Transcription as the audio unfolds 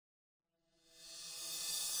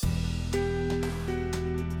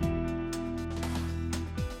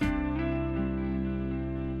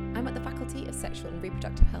sexual and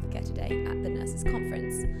reproductive healthcare today at the Nurses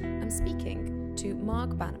Conference. I'm speaking to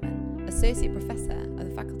Marg Bannerman, Associate Professor of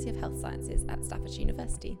the Faculty of Health Sciences at SRH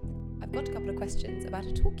University. I've got a couple of questions about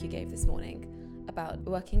a talk you gave this morning about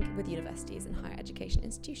working with universities and higher education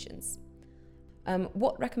institutions.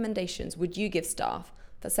 What recommendations would you give staff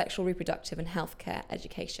for sexual, reproductive and healthcare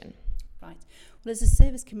education? Right. Well, as a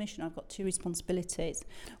service commissioner, I've got two responsibilities.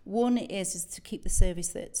 One is to keep the service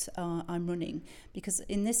that I'm running, because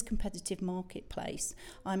in this competitive marketplace,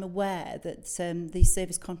 I'm aware that these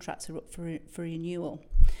service contracts are up for renewal,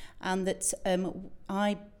 and that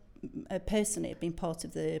I personally have been part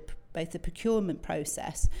of both the procurement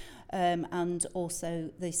process and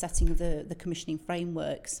also the setting of the commissioning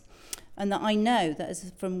frameworks. And that I know that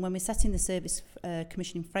from when we're setting the service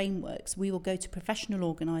commissioning frameworks, we will go to professional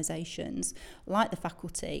organisations like the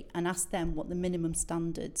faculty and ask them what the minimum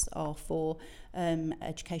standards are for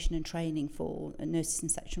education and training for nurses in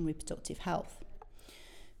sexual and reproductive health.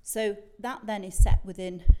 So that then is set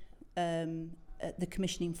within the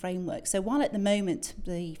commissioning framework. So while at the moment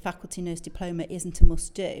the faculty nurse diploma isn't a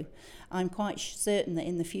must-do, I'm quite certain that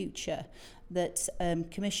in the future that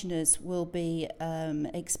commissioners will be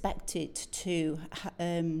expected to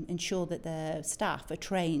ensure that their staff are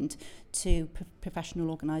trained to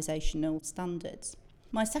professional organisational standards.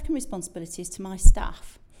 My second responsibility is to my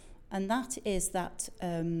staff, and that is that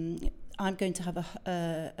I'm going to have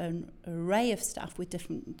an array of staff with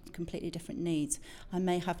completely different needs. I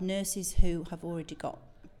may have nurses who have already got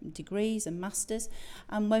degrees and masters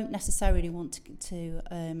and won't necessarily want to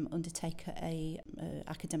undertake a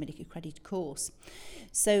academically accredited course.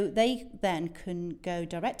 So they then can go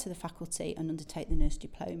direct to the faculty and undertake the nurse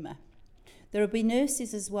diploma. There will be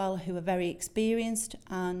nurses as well who are very experienced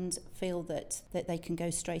and feel that they can go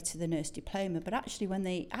straight to the nurse diploma, but actually when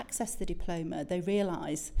they access the diploma, they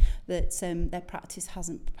realise that their practice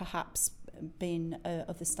hasn't perhaps been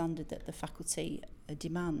of the standard that the faculty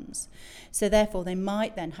demands. So therefore they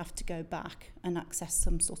might then have to go back and access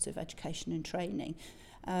some sort of education and training.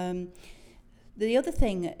 The other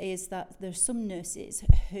thing is that there are some nurses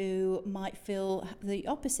who might feel the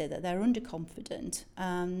opposite, that they're underconfident,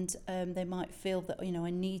 and they might feel that,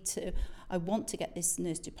 I want to get this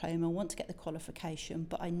nurse diploma, I want to get the qualification,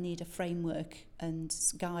 but I need a framework and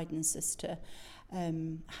guidance as to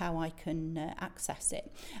how I can access it.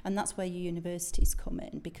 And that's where universities come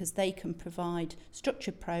in, because they can provide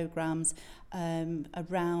structured programmes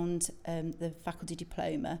around the faculty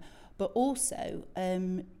diploma, but also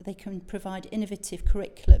they can provide innovative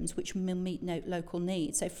curriculums which will meet local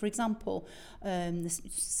needs. So, for example,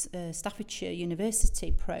 the Staffordshire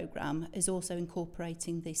University programme is also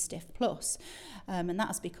incorporating the STIF Plus, and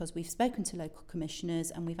that's because we've spoken to local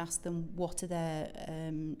commissioners and we've asked them what are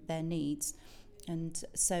their needs, and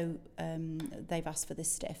so they've asked for the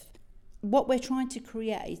STIF. What we're trying to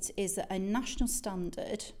create is a national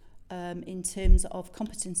standard in terms of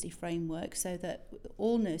competency framework, so that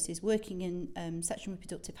all nurses working in sexual and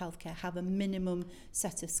reproductive healthcare have a minimum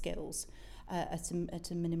set of skills at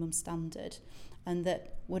a minimum standard, and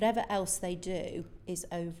that whatever else they do is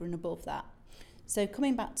over and above that. So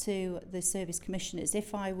coming back to the service commissioners,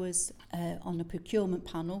 if I was on a procurement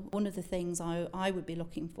panel, one of the things I would be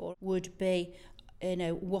looking for would be,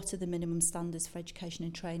 what are the minimum standards for education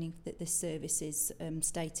and training that this service is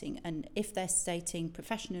stating? And if they're stating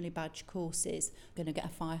professionally badged courses, I'm going to get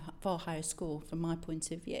a far higher score from my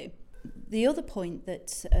point of view. The other point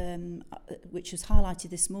that, which was highlighted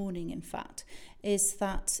this morning, in fact, is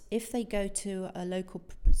that if they go to a local,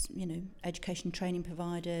 education training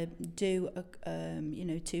provider, do a,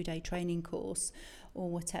 2-day training course or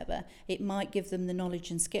whatever, it might give them the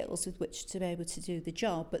knowledge and skills with which to be able to do the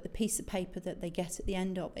job, but the piece of paper that they get at the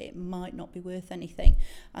end of it might not be worth anything.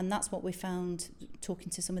 And that's what we found talking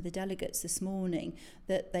to some of the delegates this morning,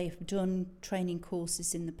 that they've done training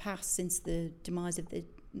courses in the past since the demise of the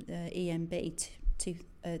EMB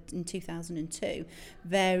in 2002.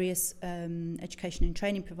 Various education and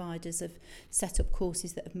training providers have set up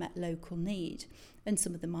courses that have met local need, and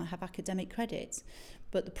some of them might have academic credits.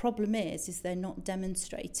 But the problem is they're not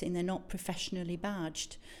demonstrating, they're not professionally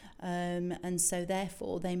badged, and so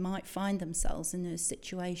therefore they might find themselves in a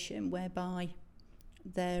situation whereby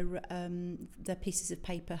their pieces of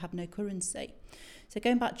paper have no currency. So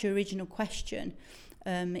going back to your original question,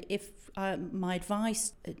 my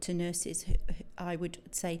advice to nurses, I would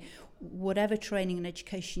say, whatever training and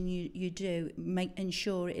education you do,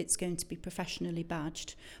 ensure it's going to be professionally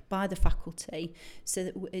badged by the faculty, so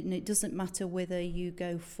that it doesn't matter whether you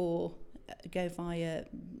go via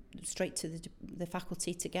straight to the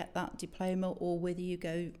faculty to get that diploma, or whether you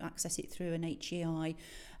go access it through an HEI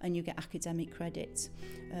and you get academic credit,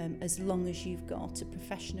 as long as you've got a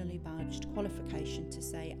professionally badged qualification to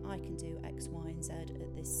say I can do X, Y and Z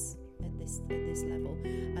at this level,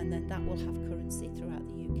 and then that will have currency throughout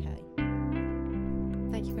the UK.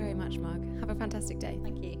 Thank you very much, Marg. Have a fantastic day.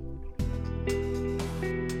 Thank you.